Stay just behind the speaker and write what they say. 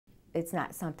It's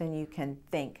not something you can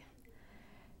think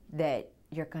that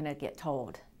you're going to get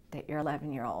told that your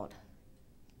 11-year-old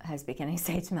has beginning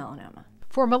stage melanoma.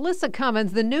 For Melissa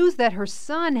Cummins, the news that her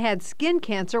son had skin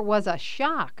cancer was a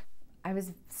shock. I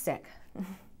was sick.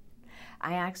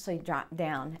 I actually dropped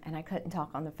down and I couldn't talk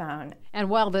on the phone. And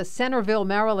while the Centerville,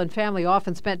 Maryland family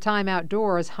often spent time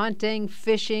outdoors, hunting,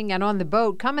 fishing, and on the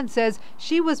boat, Cummins says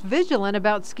she was vigilant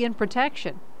about skin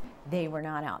protection. They were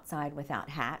not outside without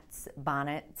hats,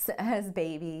 bonnets as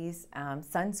babies,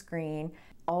 sunscreen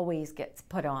always gets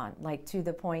put on, like to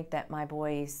the point that my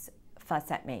boys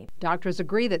fuss at me. Doctors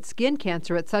agree that skin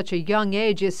cancer at such a young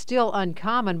age is still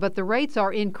uncommon, but the rates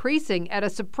are increasing at a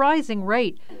surprising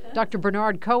rate. Dr.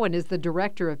 Bernard Cohen is the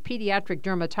director of pediatric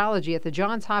dermatology at the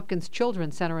Johns Hopkins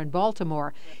Children's Center in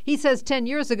Baltimore. He says 10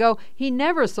 years ago he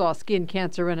never saw skin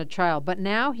cancer in a child, but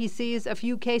now he sees a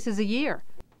few cases a year.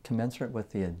 Commensurate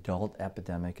with the adult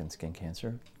epidemic in skin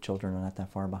cancer, children are not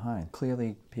that far behind.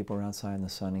 Clearly, people are outside in the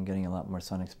sun and getting a lot more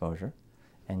sun exposure,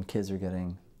 and kids are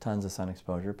getting tons of sun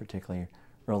exposure, particularly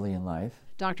early in life.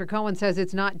 Dr. Cohen says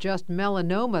it's not just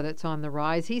melanoma that's on the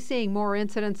rise. He's seeing more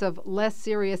incidents of less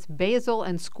serious basal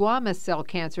and squamous cell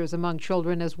cancers among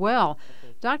children as well.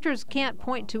 Doctors can't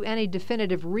point to any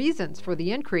definitive reasons for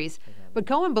the increase, but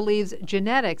Cohen believes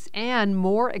genetics and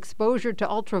more exposure to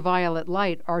ultraviolet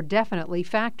light are definitely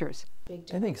factors.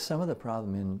 I think some of the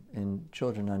problem in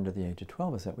children under the age of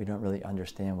 12 is that we don't really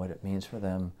understand what it means for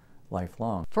them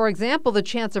lifelong. For example, the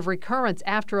chance of recurrence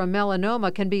after a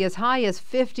melanoma can be as high as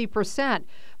 50%.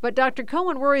 But Dr.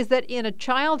 Cohen worries that in a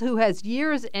child who has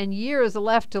years and years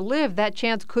left to live, that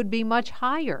chance could be much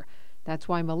higher. That's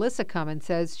why Melissa Cummins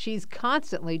says she's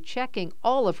constantly checking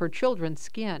all of her children's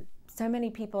skin. So many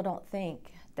people don't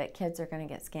think that kids are going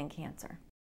to get skin cancer.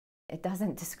 It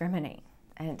doesn't discriminate,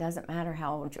 and it doesn't matter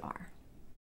how old you are.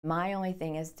 My only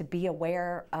thing is to be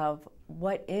aware of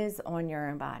what is on your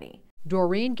own body.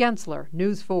 Doreen Gensler,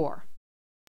 News 4.